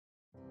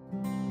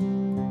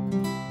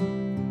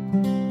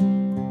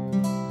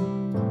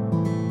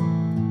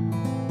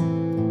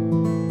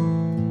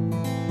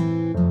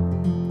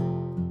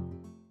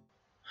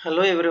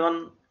Hello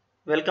everyone,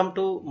 welcome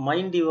to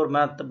Mind Your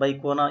Math by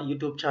Kona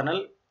YouTube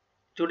channel.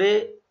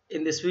 Today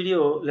in this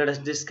video let us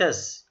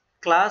discuss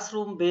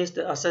classroom based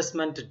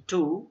assessment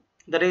 2,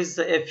 that is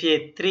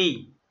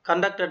FA3,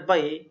 conducted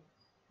by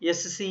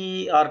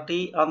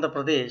SCERT Andhra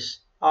Pradesh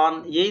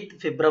on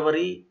 8th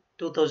February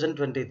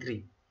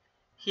 2023.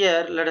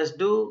 Here let us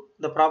do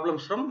the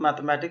problems from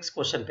mathematics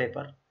question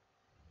paper.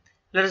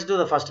 Let us do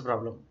the first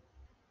problem.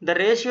 The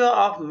ratio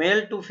of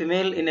male to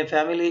female in a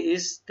family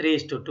is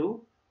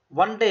 3:2.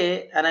 One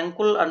day, an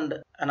uncle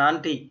and an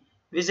auntie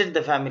visit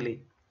the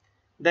family.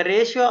 The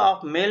ratio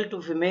of male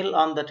to female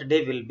on that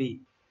day will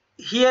be.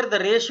 Here, the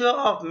ratio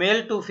of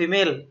male to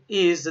female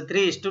is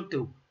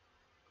 3:2.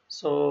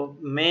 So,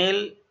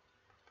 male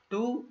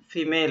to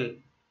female.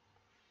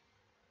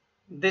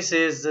 This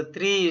is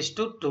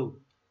 3:2.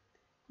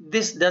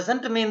 This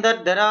doesn't mean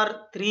that there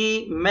are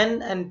 3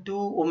 men and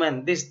 2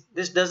 women.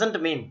 This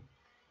doesn't mean.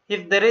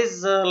 If there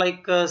is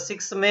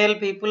 6 male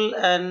people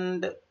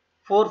and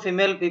 4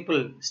 female people,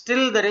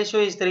 still the ratio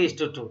is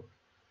 3:2.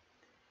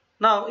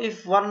 Now,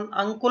 if one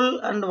uncle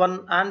and one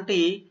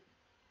auntie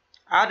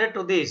added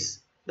to this,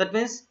 that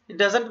means it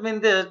doesn't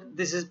mean that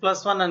this is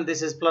 +1 and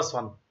this is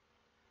 +1.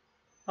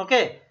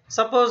 Okay,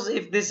 suppose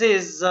if this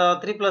is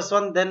 3 plus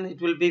 1, then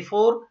it will be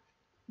 4,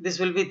 this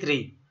will be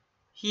 3.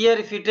 Here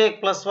if you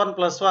take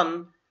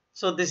 +1,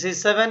 so this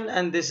is 7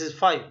 and this is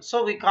 5.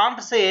 So we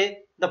can't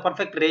say the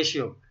perfect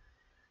ratio.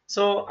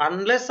 So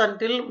unless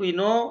until we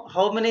know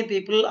how many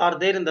people are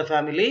there in the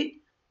family,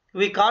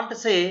 we can't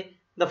say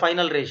the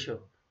final ratio.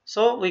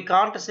 So we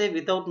can't say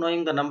without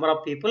knowing the number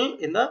of people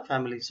in the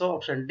family. So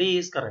option D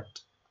is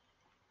correct.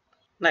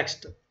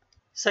 Next,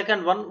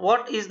 second one,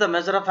 what is the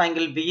measure of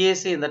angle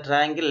BAC in the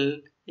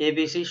triangle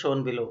ABC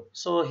shown below?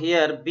 So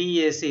here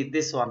BAC,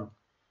 this one.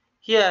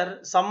 Here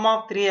sum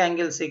of 3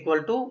 angles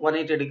equal to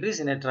 180 degrees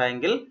in a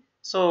triangle.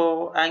 So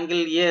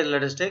angle A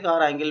let us take,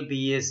 or angle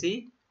BAC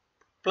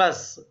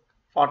plus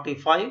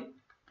 45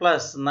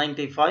 plus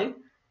 95,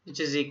 which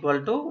is equal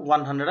to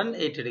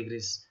 180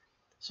 degrees.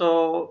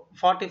 So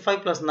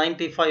 45 plus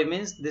 95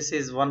 means this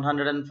is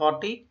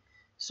 140.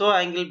 So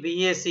angle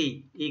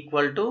BAC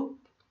equal to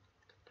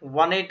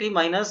 180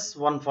 minus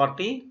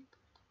 140,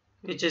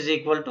 which is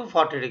equal to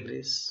 40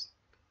 degrees.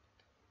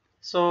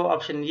 So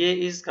option A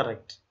is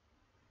correct.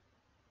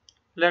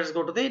 Let's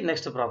go to the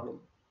next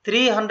problem.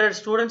 300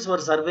 students were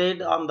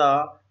surveyed on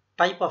the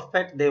type of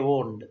pet they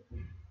owned.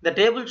 The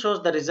table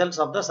shows the results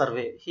of the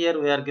survey. Here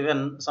we are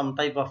given some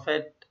type of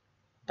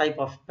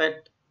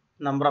pet,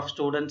 number of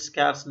students,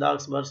 cats,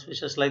 dogs, birds,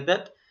 fishes, like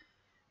that.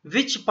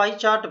 Which pie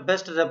chart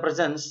best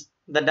represents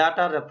the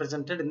data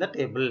represented in the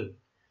table?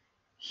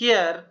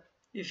 Here,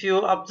 if you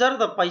observe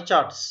the pie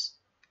charts,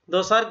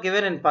 those are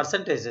given in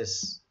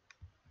percentages.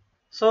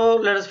 So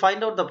let us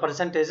find out the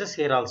percentages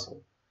here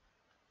also.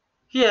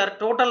 Here,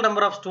 total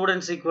number of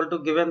students equal to,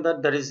 given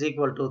that is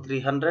equal to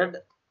 300.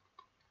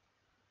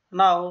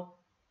 Now,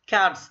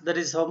 cats, that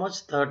is how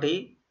much?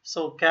 30.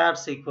 So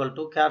cats equal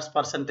to, cats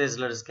percentage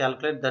let us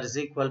calculate, that is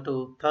equal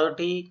to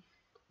 30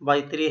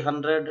 by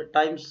 300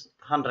 times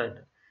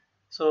 100.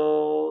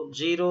 So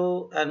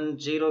 0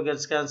 and 0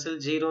 gets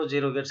cancelled, 0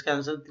 gets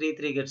cancelled,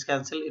 3 gets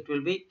cancelled, it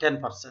will be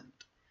 10%.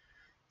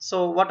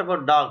 So what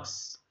about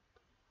dogs?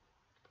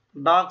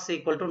 Dogs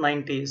equal to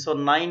 90. So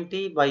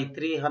 90 by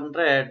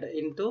 300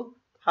 into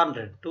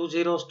 100. 2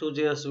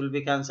 zeros will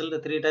be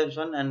cancelled, 3 times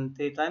 1 and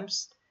 3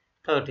 times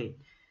 30.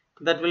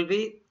 That will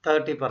be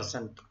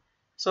 30%.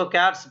 So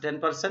cats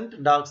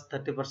 10%, dogs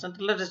 30%.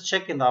 Let us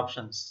check in the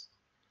options.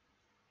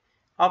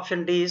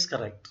 Option D is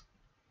correct.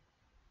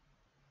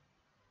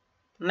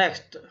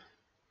 Next,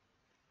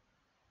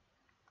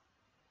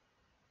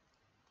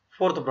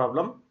 fourth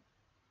problem.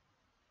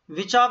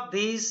 Which of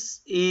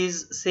these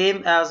is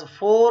same as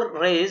 4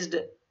 raised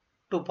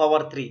to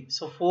power 3?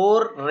 So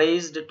 4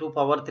 raised to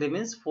power 3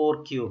 means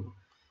 4 cube.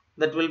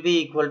 That will be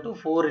equal to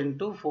 4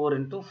 into 4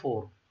 into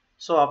 4.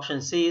 So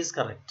option C is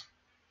correct.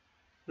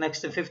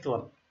 Next, fifth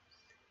one.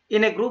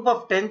 In a group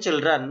of 10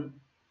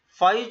 children,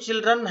 5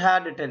 children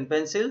had 10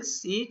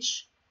 pencils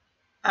each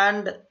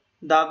and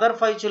the other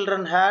 5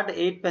 children had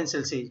 8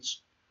 pencils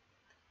each.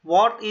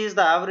 What is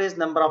the average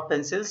number of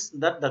pencils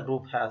that the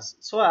group has?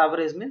 So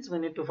average means we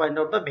need to find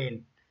out the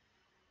mean.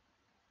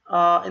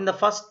 In the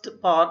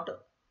first part,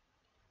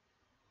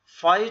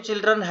 5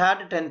 children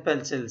had 10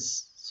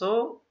 pencils.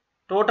 So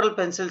total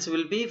pencils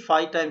will be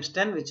 5 times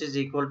 10, which is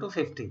equal to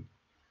 50.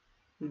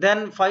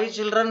 Then 5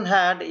 children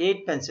had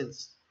 8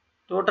 pencils.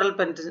 Total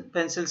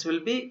pencils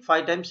will be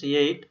 5 times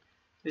 8,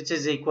 which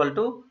is equal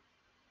to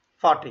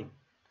 40.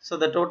 So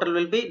the total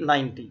will be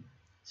 90.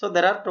 So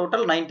there are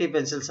total 90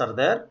 pencils are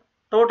there.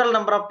 Total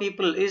number of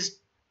people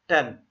is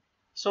 10.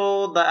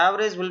 So the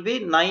average will be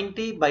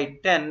 90 by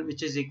 10,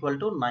 which is equal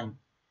to 9.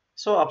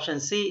 So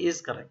option C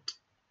is correct.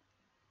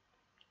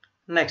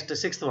 Next,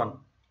 sixth one.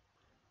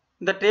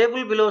 The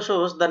table below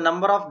shows the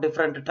number of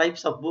different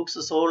types of books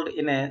sold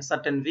in a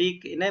certain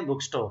week in a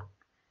bookstore.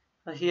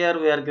 Here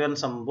we are given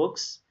some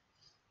books.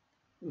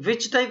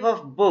 Which type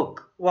of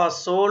book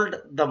was sold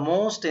the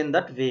most in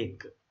that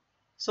week?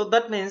 So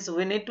that means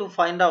we need to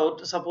find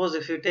out, suppose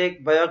if you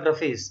take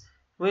biographies,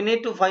 we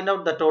need to find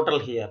out the total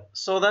here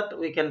so that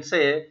we can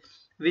say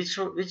which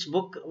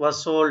book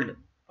was sold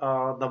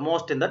the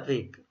most in that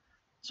week.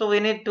 So we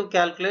need to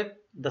calculate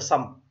the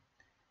sum.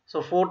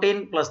 So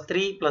 14 plus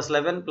 3 plus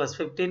 11 plus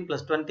 15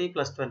 plus 20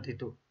 plus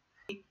 22,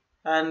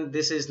 and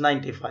this is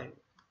 95.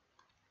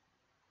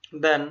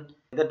 Then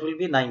that will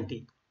be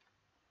 90.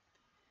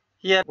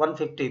 Here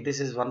 150, this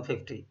is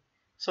 150.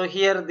 So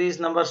here these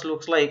numbers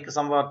looks like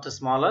somewhat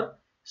smaller.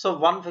 So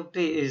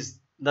 150 is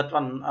that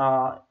one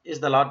is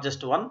the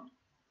largest one.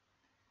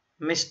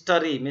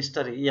 Mystery,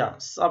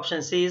 yes,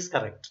 option C is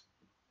correct.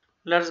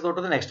 Let us go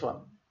to the next one.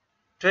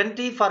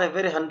 20 for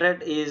every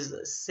 100 is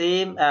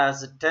same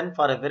as 10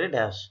 for every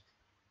dash.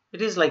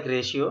 It is like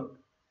ratio.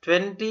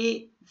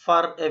 20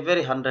 for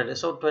every 100,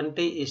 so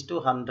 20 is to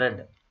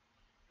 100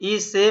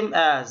 is same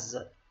as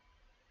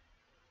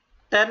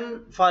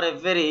 10 for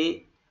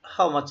every,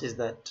 how much is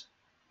that?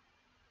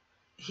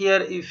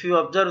 Here if you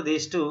observe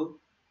these two,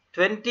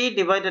 20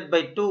 divided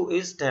by 2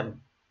 is 10.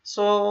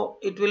 So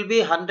it will be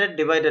 100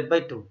 divided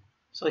by 2.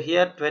 So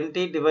here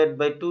 20 divided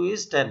by 2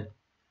 is 10.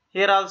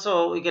 Here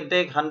also we can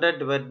take 100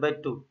 divided by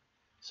 2.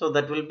 So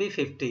that will be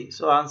 50.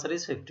 So answer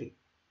is 50.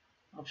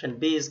 Option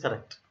B is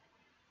correct.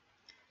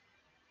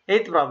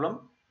 Eighth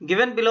problem.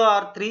 Given below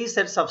are three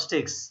sets of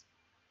sticks.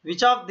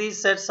 Which of these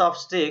sets of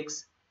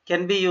sticks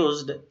can be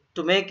used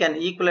to make an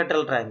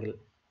equilateral triangle?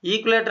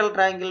 Equilateral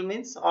triangle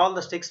means all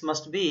the sticks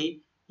must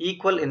be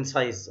equal in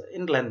size,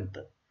 in length.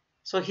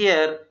 So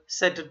here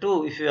set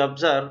 2, if you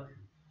observe,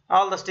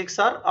 all the sticks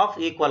are of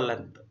equal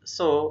length.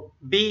 So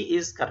B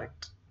is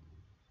correct.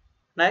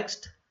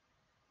 Next,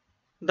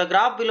 the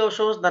graph below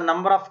shows the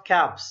number of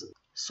caps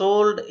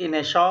sold in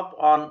a shop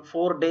on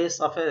 4 days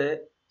of a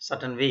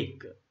certain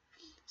week.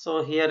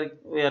 So here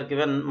we are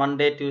given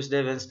Monday,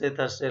 Tuesday, Wednesday,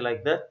 Thursday,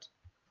 like that.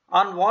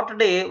 On what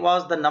day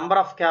was the number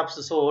of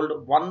caps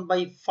sold 1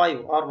 by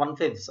 5 or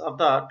 1/5 of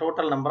the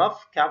total number of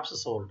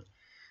caps sold?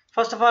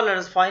 First of all, let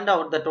us find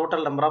out the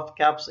total number of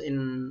caps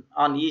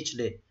on each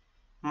day.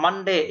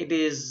 Monday it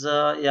is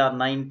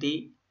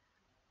 90.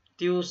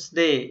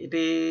 Tuesday it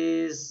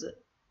is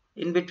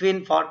in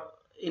between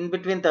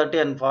 30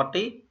 and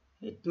 40.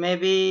 It may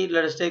be,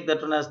 let us take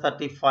that one as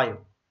 35.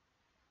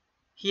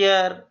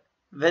 Here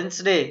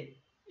Wednesday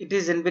it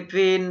is in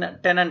between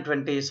 10 and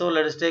 20. So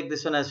let us take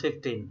this one as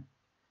 15.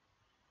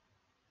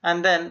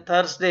 And then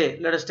Thursday,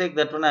 let us take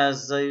that one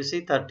as you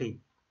see 30.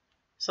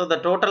 So the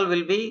total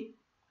will be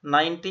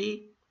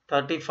 90,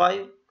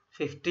 35,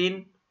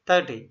 15,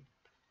 30.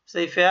 So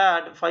if you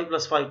add 5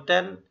 plus 5,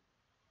 10,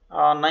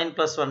 9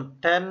 plus 1,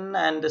 10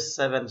 and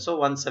 7. So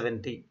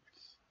 170.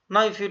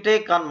 Now if you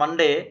take on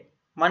Monday,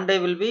 Monday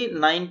will be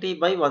 90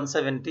 by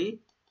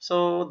 170.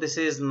 So this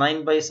is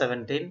 9 by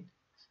 17.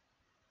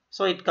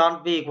 So it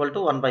can't be equal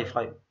to 1 by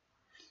 5.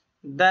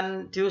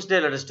 Then Tuesday,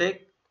 let us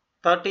take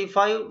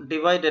 35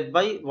 divided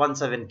by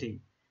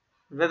 170.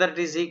 Whether it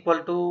is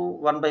equal to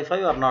 1 by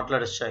 5 or not,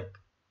 let us check.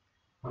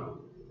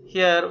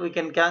 Here we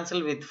can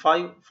cancel with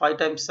 5. 5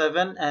 times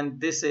 7,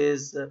 and this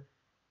is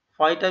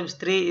 5 times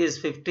 3 is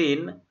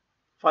 15.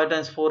 5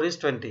 times 4 is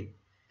 20.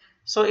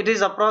 So it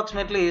is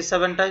approximately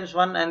 7 times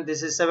 1, and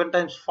this is 7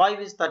 times 5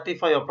 is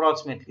 35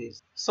 approximately.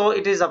 So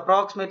it is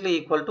approximately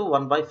equal to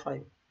 1 by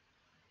 5.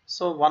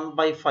 So 1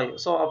 by 5.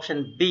 So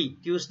option B,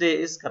 Tuesday,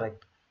 is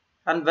correct.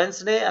 And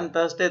Wednesday and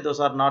Thursday, those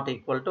are not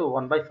equal to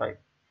 1 by 5.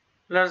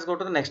 Let us go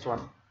to the next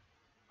one.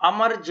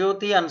 Amar,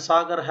 Jyoti and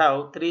Sagar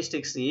have 3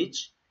 sticks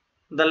each.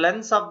 The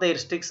lengths of their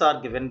sticks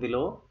are given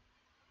below.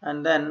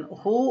 And then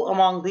who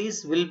among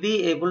these will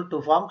be able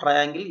to form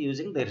triangle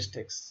using their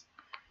sticks?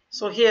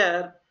 So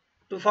here,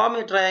 to form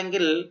a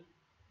triangle,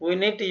 we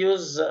need to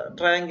use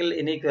triangle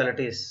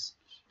inequalities.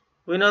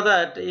 We know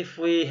that if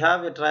we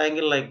have a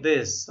triangle like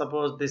this,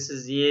 suppose this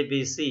is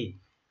ABC.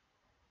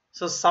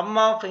 So sum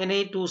of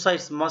any two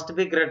sides must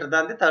be greater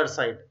than the third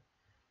side.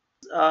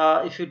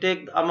 If you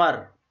take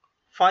Amar,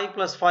 5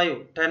 plus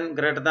 5, 10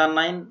 greater than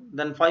 9,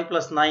 then 5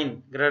 plus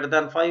 9 greater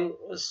than 5.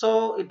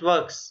 So it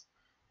works.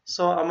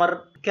 So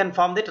Amar can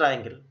form the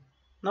triangle.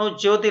 Now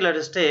Jyoti, let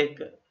us take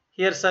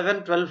here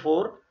 7, 12,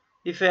 4.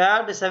 If you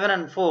add 7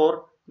 and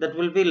 4, that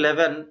will be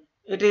 11.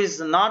 It is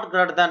not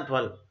greater than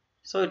 12.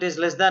 So it is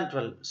less than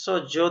 12.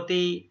 So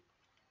Jyoti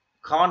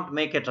can't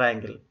make a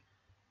triangle.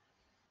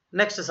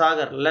 Next,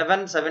 Sagar,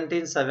 11,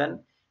 17,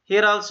 7.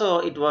 Here also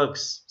it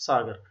works,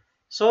 Sagar.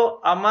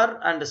 So Amar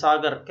and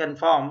Sagar can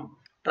form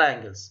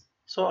triangles.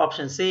 So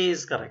option C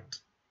is correct.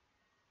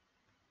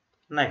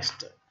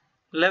 Next,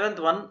 11th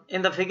one.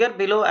 In the figure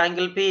below,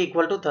 angle P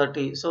equal to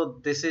 30. So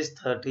this is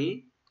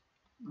 30.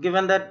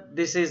 Given that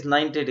this is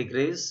 90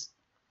 degrees,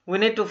 we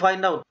need to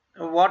find out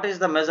what is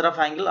the measure of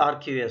angle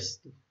RQS.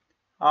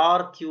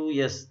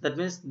 RQS, that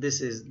means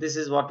this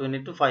is what we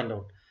need to find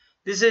out.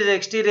 This is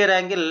exterior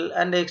angle,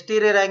 and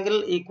exterior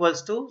angle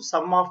equals to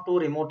sum of two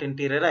remote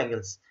interior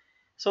angles.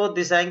 So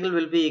this angle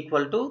will be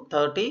equal to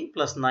 30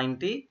 plus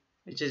 90,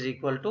 which is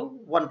equal to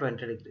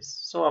 120 degrees.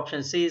 So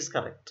option C is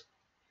correct.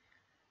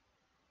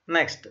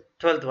 Next,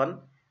 12th one.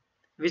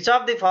 Which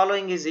of the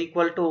following is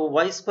equal to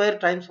y square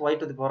times y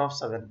to the power of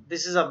 7?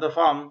 This is of the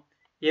form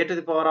a to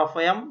the power of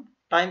m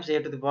times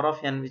a to the power of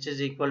n, which is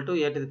equal to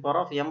a to the power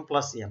of m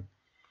plus n.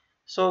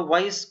 So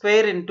y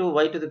square into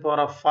y to the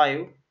power of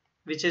 5,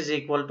 which is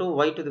equal to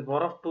y to the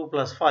power of 2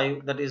 plus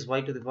 5, that is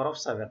y to the power of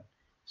 7.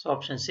 So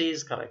option C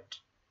is correct.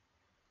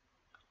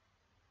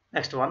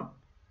 Next one.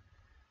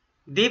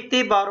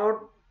 Deepthi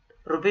borrowed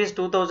rupees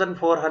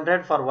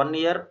 2400 for 1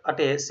 year at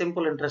a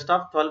simple interest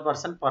of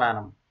 12% per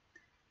annum.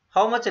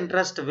 How much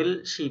interest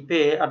will she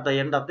pay at the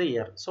end of the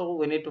year? So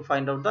we need to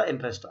find out the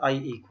interest. I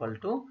equal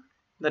to,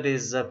 that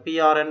is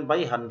PRN by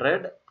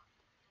 100,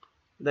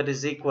 that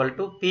is equal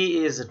to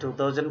P is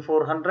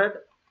 2400,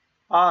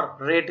 or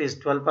rate is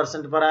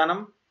 12% per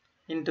annum,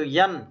 into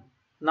N,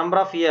 number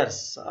of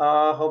years,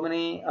 how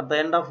many at the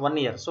end of 1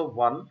 year? So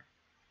 1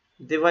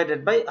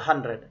 divided by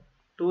 100.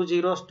 2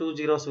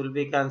 zeros will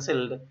be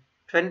cancelled.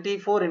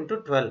 24 into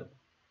 12.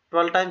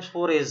 12 times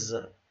 4 is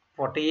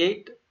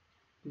 48.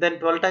 Then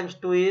 12 times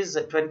 2 is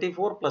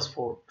 24 plus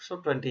 4. So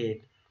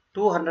 28.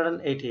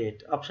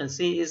 288. Option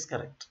C is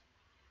correct.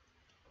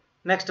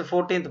 Next,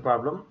 14th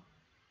problem.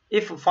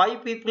 If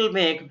 5 people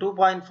make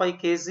 2.5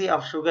 kg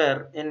of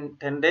sugar in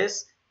 10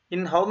 days,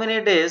 in how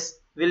many days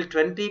will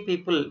 20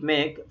 people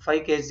make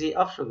 5 kg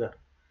of sugar?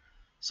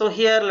 So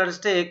here let us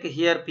take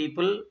here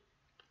people,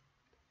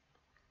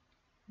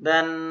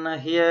 then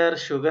here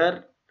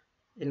sugar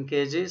in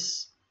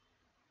kgs,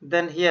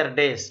 then here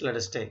days let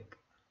us take.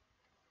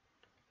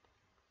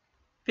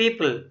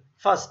 People,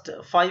 first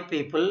 5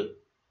 people,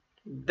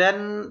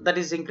 then that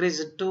is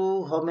increased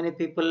to how many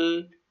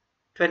people?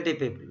 20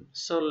 people.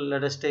 So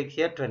let us take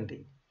here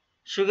 20.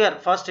 Sugar,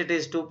 first it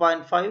is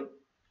 2.5,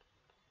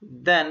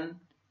 then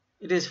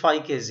it is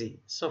 5 kg,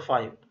 so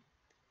 5.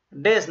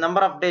 Days,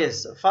 number of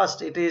days,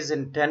 first it is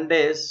in 10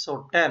 days,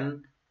 so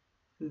 10,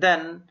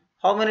 then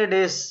how many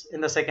days in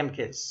the second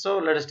case? So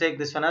let us take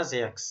this one as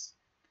x.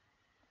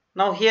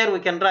 Now here we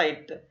can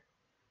write,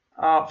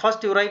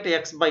 first you write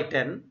x by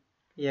 10,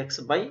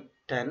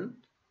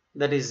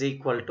 that is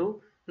equal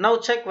to, now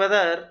check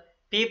whether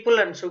people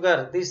and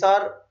sugar, these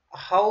are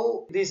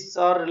how these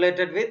are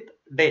related with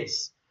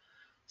days.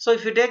 So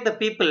if you take the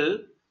people,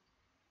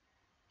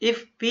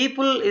 if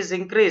people is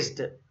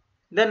increased,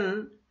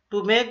 then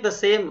to make the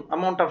same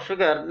amount of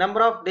sugar,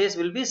 number of days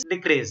will be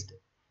decreased.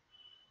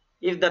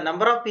 If the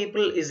number of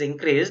people is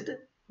increased,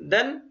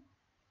 then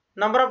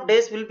number of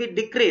days will be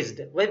decreased.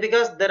 Why?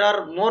 Because there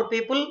are more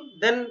people,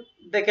 then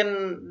they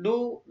can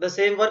do the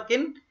same work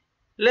in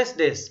less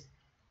days.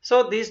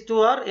 So these two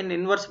are in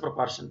inverse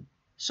proportion.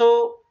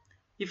 So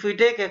if we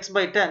take x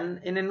by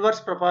 10 in inverse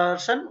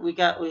proportion, we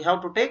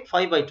have to take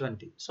 5 by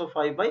 20. So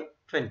 5 by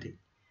 20.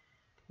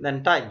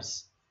 Then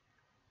times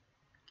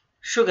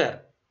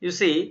sugar. You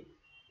see,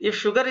 if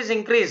sugar is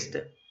increased,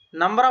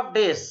 number of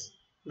days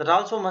that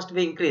also must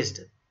be increased.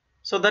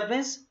 So that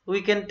means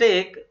we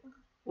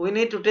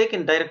need to take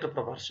in direct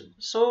proportion.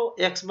 So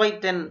x by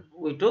 10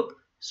 we took.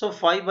 So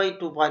 5 by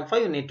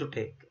 2.5 you need to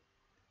take.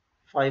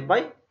 5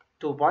 by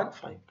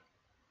 2.5.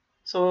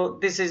 So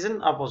this is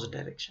in opposite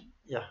direction.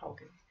 Yeah,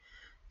 okay.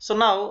 So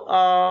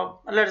now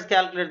let us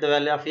calculate the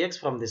value of x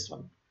from this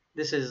one.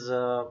 This is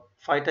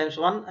 5 times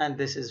 1 and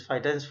this is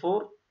 5 times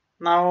 4.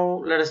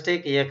 Now let us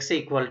take x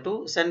equal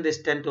to, send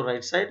this 10 to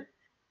right side.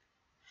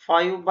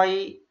 5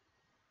 by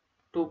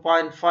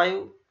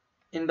 2.5,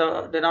 in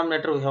the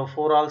denominator we have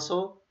 4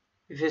 also.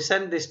 If you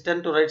send this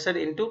 10 to right side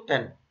into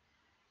 10.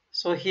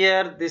 So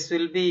here this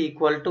will be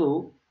equal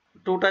to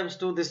 2 times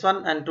 2 this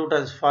one and 2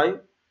 times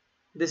 5.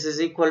 This is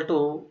equal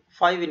to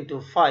 5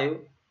 into 5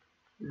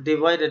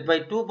 divided by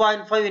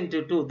 2.5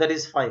 into 2, that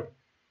is 5.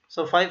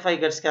 So 5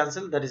 gets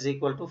cancelled, that is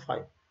equal to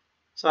 5.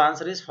 So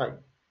answer is 5.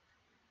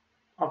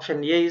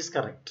 Option A is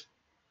correct.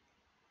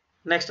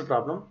 Next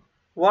problem.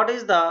 What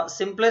is the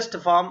simplest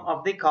form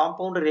of the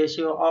compound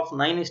ratio of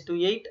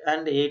 9:8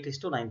 and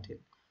 8:19?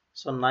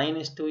 So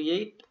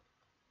 9:8,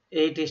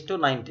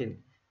 8:19.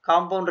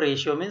 Compound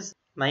ratio means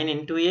 9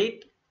 into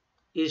 8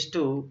 is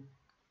to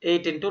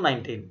 8 into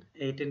 19.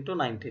 8 into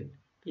 19.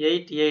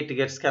 8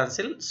 gets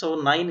cancelled. So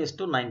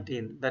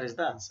 9:19. That is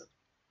the answer.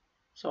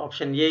 So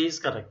option A is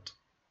correct.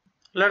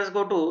 Let us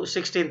go to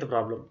 16th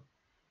problem.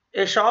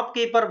 A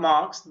shopkeeper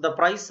marks the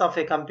price of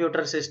a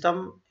computer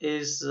system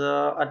is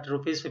at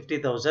rupees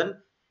 50,000.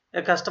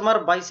 A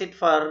customer buys it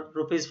for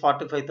rupees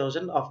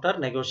 45,000 after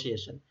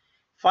negotiation.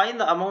 Find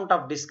the amount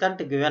of discount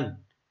given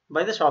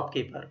by the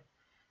shopkeeper.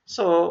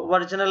 So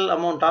original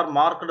amount or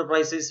marked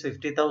price is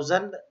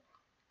 50,000.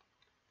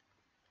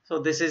 So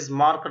this is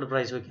marked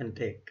price we can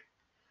take.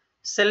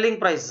 Selling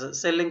price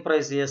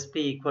SP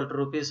equal to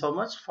rupees how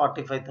much?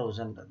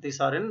 45,000. These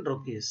are in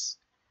rupees.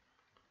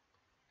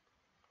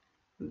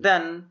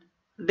 Then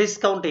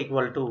discount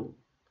equal to,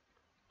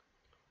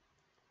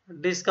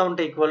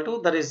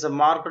 that is the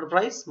market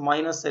price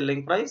minus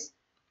selling price,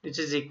 which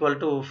is equal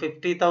to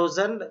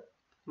 50,000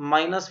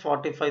 minus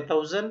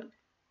 45,000,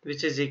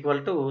 which is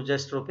equal to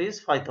just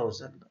rupees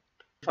 5,000.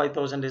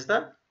 5,000 is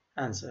the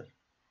answer.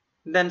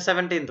 Then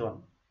 17th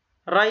one.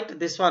 Write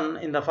this one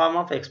in the form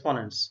of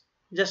exponents.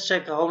 Just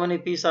check how many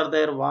p's are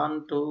there.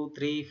 1, 2,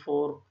 3,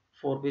 4.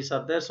 4 p's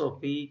are there. So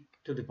p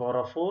to the power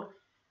of 4.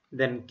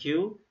 Then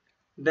q.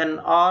 Then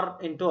r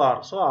into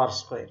r. So r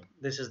square.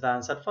 This is the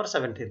answer for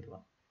 17th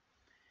one.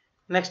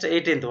 Next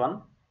 18th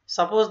one.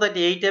 Suppose that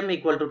 8m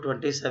equal to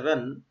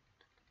 27.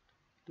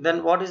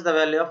 Then what is the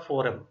value of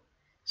 4m?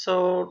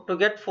 So to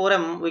get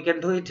 4m, we can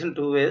do it in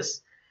two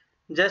ways.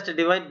 Just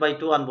divide by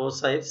 2 on both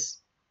sides.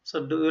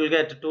 So we will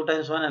get 2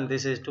 times 1 and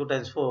this is 2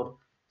 times 4.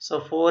 So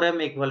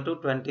 4m equal to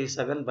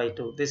 27 by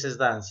 2. This is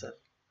the answer.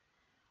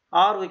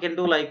 Or we can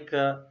do like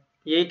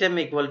 8m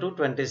equal to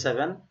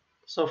 27.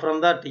 So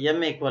from that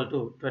m equal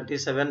to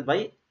 27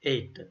 by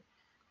 8.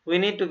 We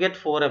need to get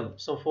 4m.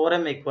 So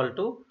 4m equal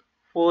to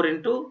 4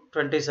 into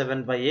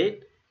 27 by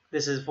 8.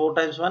 This is 4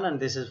 times 1 and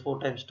this is 4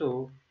 times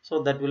 2.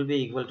 So that will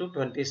be equal to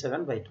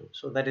 27 by 2.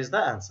 So that is the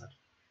answer.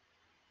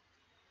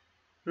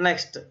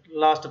 Next,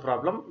 last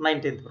problem,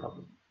 19th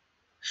problem.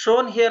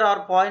 Shown here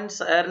are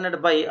points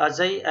earned by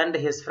Ajay and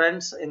his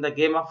friends in the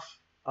game of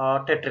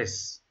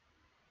Tetris.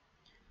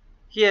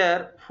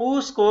 Here,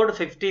 who scored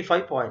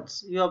 55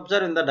 points? You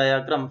observe in the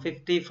diagram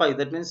 55,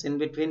 that means in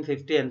between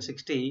 50 and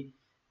 60.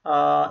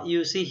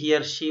 You see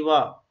here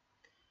Shiva.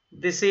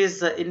 This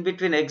is in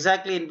between,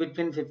 exactly in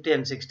between 50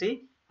 and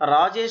 60.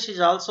 Rajesh is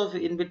also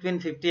in between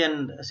 50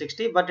 and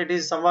 60, but it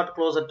is somewhat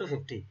closer to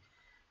 50.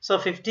 So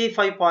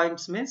 55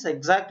 points means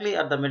exactly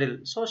at the middle.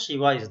 So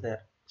Shiva is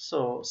there.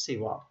 So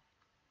Shiva.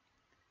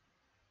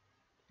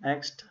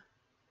 Next.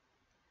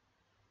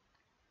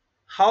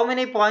 How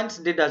many points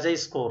did Ajay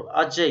score?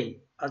 Ajay,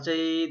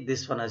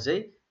 this one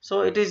Ajay.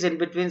 So it is in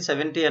between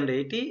 70 and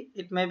 80.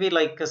 It may be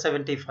like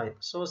 75.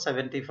 So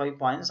 75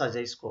 points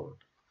Ajay scored.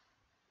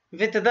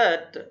 With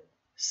that,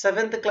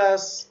 7th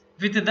class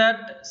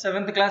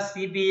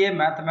CBA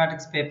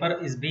mathematics paper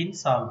is being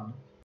solved.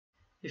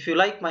 If you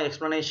like my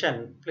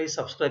explanation, please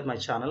subscribe my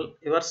channel.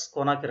 Yours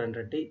Kona Kiran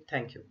Reddy.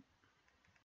 Thank you.